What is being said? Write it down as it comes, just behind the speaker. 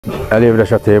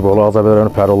Rəşad Teyboğlu, Ağcabədi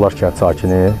Pərollar kənd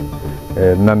sakini.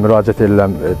 Mən müraciət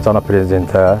edirəm cənab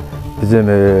prezidentə.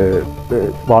 Bizim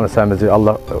banisəmizi,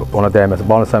 Allah ona dəyməsin,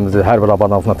 banisəmizi hər bir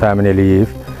abadlığına təmin eləyib.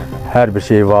 Hər bir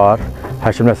şey var.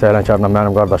 Həkimlər səhlənkarla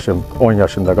mənim qardaşım 10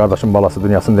 yaşında, qardaşım balası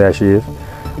dünyasını dəyişib.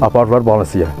 Aparıblar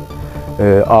banisəyə.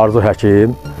 Arzu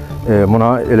həkim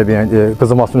buna elə bir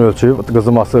qızımasını ölçüb.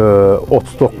 Qızıması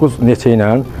 39 neçə ilə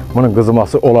bunun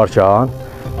qızıması olarkən.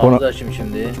 Arzu həkim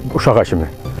kimdir? Uşaq həkimi.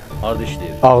 Harada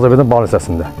işləyir? Ağcabədi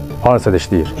banisəsində. Banisədə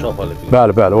işləyir. Uşaq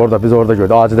poliklinikası. Bəli, biz orada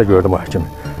gördük, acidə gördüm o həkimi.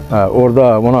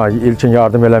 Orada buna ilkin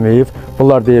yardım eləməyib.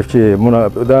 Bunlar deyib ki, buna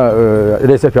da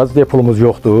resept yazır, deyib pulumuz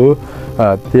yoxdur.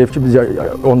 Deyib ki, biz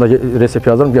onda resept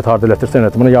yazırım, get harda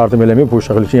elətirsən, buna yardım eləməyib, bu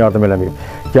uşaq ilkin yardım eləməyib.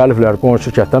 Gəliblər qonşu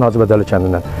şirkətdən, Ağcabədi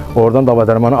kəndindən. Oradan dava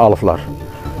dərmanı alıblar.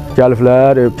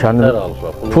 Gəliblər kəndin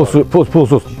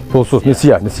pulsuz,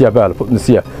 nisiyə, bəli,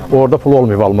 nisiyə. Orada pul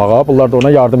olmayıb almağa, bunlar da ona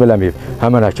yardım eləməyib.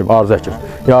 Həmən həkim, Arzu həkim,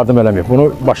 yardım eləməyib.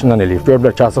 Bunu başından eləyib.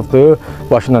 Görürlər kasıbdır,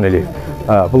 başından eləyib.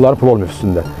 Bunların pul olmayıb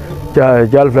üstündə.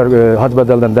 Gəliblər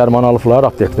Hacbədəldən dərman alıblar,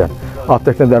 aptekdən.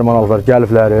 Aptekdən dərman alıblar,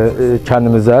 gəliblər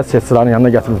kəndimizə, Sesranın yanına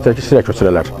gətiriblər ki, şirə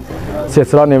köçürələr.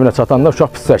 Sesranın evinə çatanda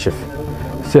uşaq pisləşib.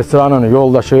 Sesranın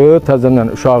yoldaşı,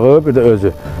 təzədən uşağı, bir də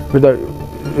özü. Bir də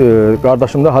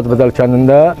qardaşım da Hacbədəli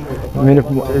kəndində minib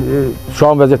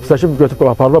uşağın vəziyyət pisləşib, götürüb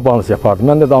aparıblar, banisəyə apardım.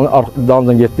 Mən də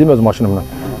dalıncan getdim öz maşınımla.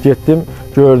 Getdim,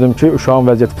 gördüm ki, uşağın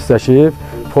vəziyyəti pisləşib.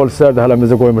 Polislər də hələ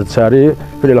bizə qoymur içəri,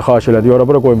 bir elə xahiş elədi,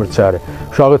 ora-bura qoymur içəri.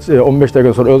 Uşağı 15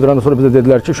 dəqiqə sonra öldürəndən sonra bizə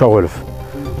dedilər ki, uşaq ölüb.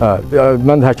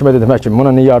 Mən də həkimə dedim, həkim,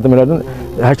 buna niyə yardım elədin?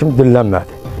 Həkim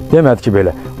dinlənmədi. Demədi ki,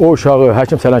 belə. O uşağı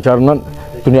həkim sələmkarından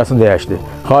dünyasını dəyişdi.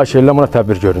 Xahiş edirəm, buna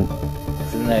tədbir görün.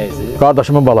 Siz nəyisiniz?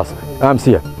 Qardaşımın balası,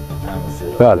 əmsiyə.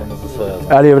 Əmsi. Bəli.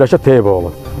 Rəşad Teyboğlu,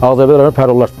 Ağcabədi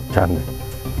Pərollar kəndi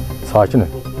sakini.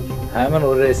 Həmin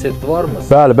o resepti var mı?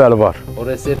 Bəli, var. O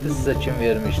resepti sizə kim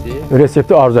vermişdi?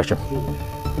 Resepti Arzu həkim.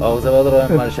 Ağcabədi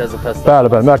Rayon Mərkəzi Xəstəxanasinda.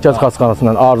 Bəli, Mərkəzi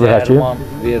Xəstəxanasindan Arzu həkim. Dərman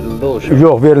verildi o uşaq?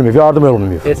 Yox, verilməyib, yardım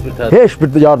olunmayıb. Heç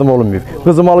bir yardım olunmayıb.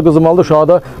 Qızımalı uşağı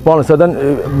da banisədən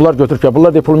bunlar götürüb ki,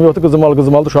 bunlar deyib pulum yoxdur,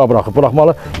 qızımalı uşağı buraxıb.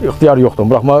 Buraxmalı ixtiyar yoxdur,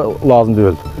 buraxmalı lazım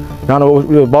deyildi. Yəni o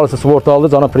banisə sığorta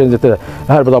aldı, cənab prezidentə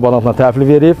hər bir abonentlə təhvil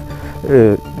verib,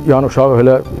 yəni uşağı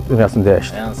elə dünyasını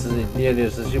dəyişdi. Yəni siz iddia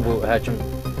edirsiniz ki, bu həkim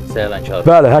səhlənkardır.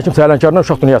 Bəli, həkim səhlənkarından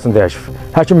uşaq dünyasını dəyişib.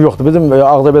 Həkim yoxdur. Bizim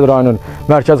Ağcabədi rayonunun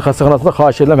Mərkəzi Xəstəxanasında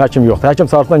xahiş edirəm, həkim yoxdur. Həkim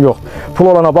sarısından yoxdur.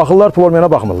 Pul olana baxırlar, pul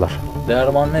olmayana baxmırlar.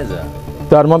 Dərman necə?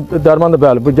 Dərman da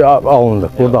bəli, bu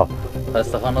alındı, burada.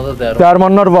 Xəstəxanada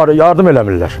dərmanlar var, yardım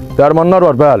eləmirlər. Dərmanlar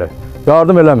var, bəli,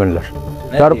 yardım eləmirlər.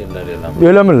 Nə deyirlər eləmirlər?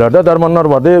 Eləmirlər də, dərmanlar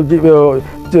var.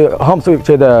 Hamısı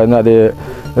nədir,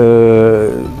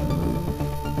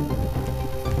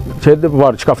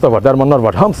 var, şkafda var, dərmanlar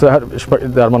var. Hamısı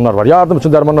dərmanlar var. Yardım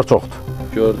üçün dərmanlar çoxdur.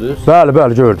 Gördünüz?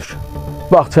 Bəli, gördük.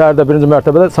 Bax, şəhərdə birinci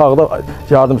mərtəbədə sağda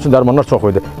yardım üçün dərmanlar çox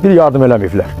idi. Bir yardım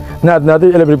eləməyiblər.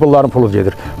 Nədir? Elə bir bunların pulu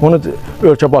gedir. Bunu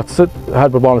ölkə başçısı hər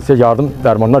bir banisəyə yardım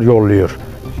dərmanlar yollayır.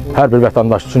 Hər bir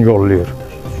vətəndaş üçün yollayır.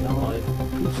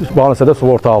 Banisədə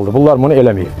sığorta aldı. Bunlar bunu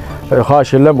eləməyib.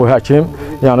 Xahiş edirəm bu həkim,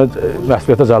 yəni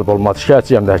məsuliyyətə cəlb olmadı.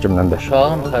 Şikayətçiyəm də həkimdən də.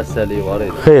 Uşağın xəstəliyi var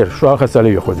idi? Xeyr, uşağın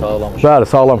xəstəliyi yox idi. Sağlam uşaq. Bəli,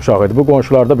 sağlam uşaq idi. Bu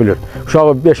qonşular da bilir.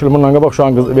 Uşağı 5 il bundan qabaq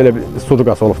uşağın belə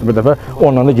studikası olubdu bir dəfə.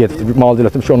 Onunla da gedibdi. Müalicə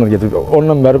etdim ki, onunla gedibdi.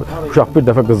 Ondan bəri uşaq bir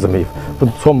dəfə qızmayıb.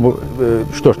 Son bu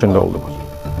 3-4 gündə oldu bu.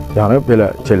 Yəni belə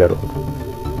şeylər oldu.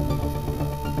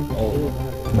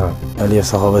 Əliyev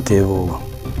Səxavət Teyboğlu.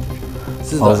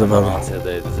 Siz də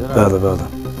banisədəydiniz, Bəli.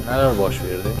 Nələr baş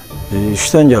verdi?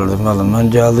 İşdən gəlirdim müəllim. Mən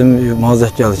gəldim,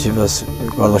 mazək gəldi ki, bəs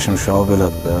qardaşım uşağı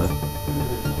belədir də.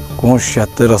 Qonşu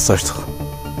şirkətdə rastlaşdıq.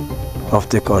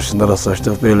 Aptek qarşısında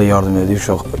rastlaşdıq, belə yardım edir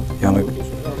uşaq. Yəni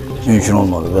mümkün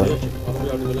olmadı da.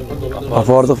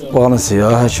 Apardıq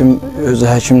banisəyə, həkim özü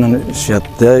həkimlə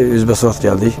şirkətdə üzbəsvat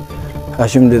gəldik.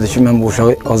 Həkim dedi ki, mən bu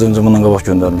uşağı az öncə bundan qabaq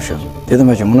göndərmişəm.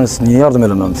 Dedim həkim, buna siz niyə yardım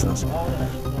eləməmisiniz?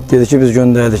 Dedi ki, biz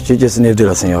göndərdik ki, geçsin evdə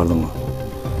eləsin yardımı.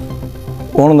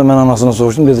 Onun da mən anasına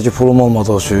soruşdum, dedi ki, pulum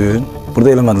olmadığı üçün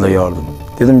burada eləmədilər yardım.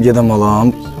 Dedim, gedəm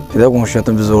alam, bir də qonşu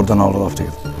şirkətdən bizi oradan alır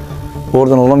aptekdə.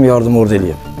 Oradan olam, yardım orada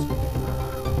eləyəm.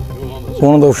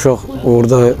 Onu da uşaq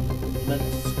orada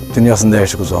dünyasını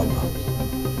dəyişdi qucağımda.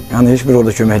 Yəni, heç bir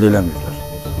orada köməkli eləməyiblər.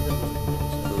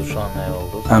 Siz uşağın nə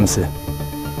oldu? Əmsi.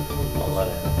 Allah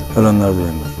rəhmət. Ölənlər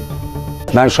deyəmir.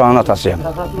 Mən uşağın atasıyam.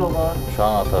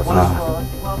 Uşağın atası.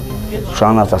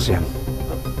 Uşağın atasıyam.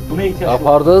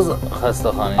 Apardınız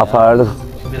xəstəxanaya? Apardıq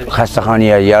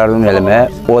xəstəxanaya yardım eləməyə.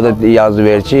 O da yazdı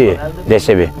verir ki,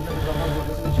 resepi.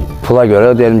 Pula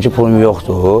görə dedim ki, pulum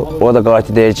yoxdur. O da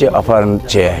qayıtı deyir ki, aparın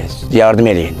yardım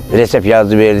eləyin. Resep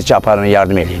yazdı verdi ki, aparın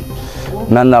yardım eləyin.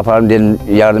 Mən də apardım,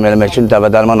 dedim, yardım eləmək üçün dəvə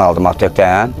dərman aldım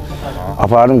aptekdən.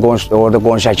 Apardım, orada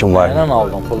qonşu həkim var. Nəylə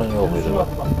aldın, pulun yox idi?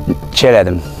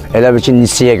 Elədim. Elə bir ki,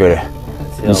 nisiyə görə.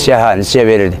 Nisiyə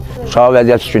verirdi. Uşağı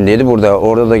vəziyyət üstündeydi burada.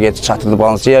 Orada da getib çatıldı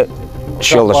balansiyə.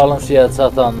 Balansiyə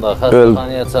çatanda,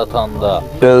 xəstəxanaya çatanda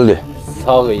öldü.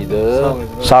 Sağ idi.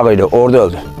 Sağ idi, orada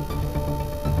öldü.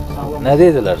 Nə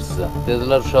dedilər sizə?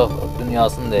 Dedilər uşaq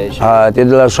dünyasını dəyişir.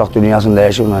 Dedilər uşaq dünyasını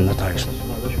dəyişir, mən də tarixdim.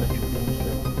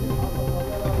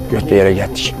 Götdə yerə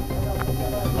getdik.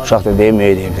 Uşaq da deyim,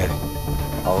 deyiblər.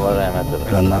 Allah rəhmət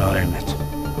eləsin. Ölənlərə rəhmət.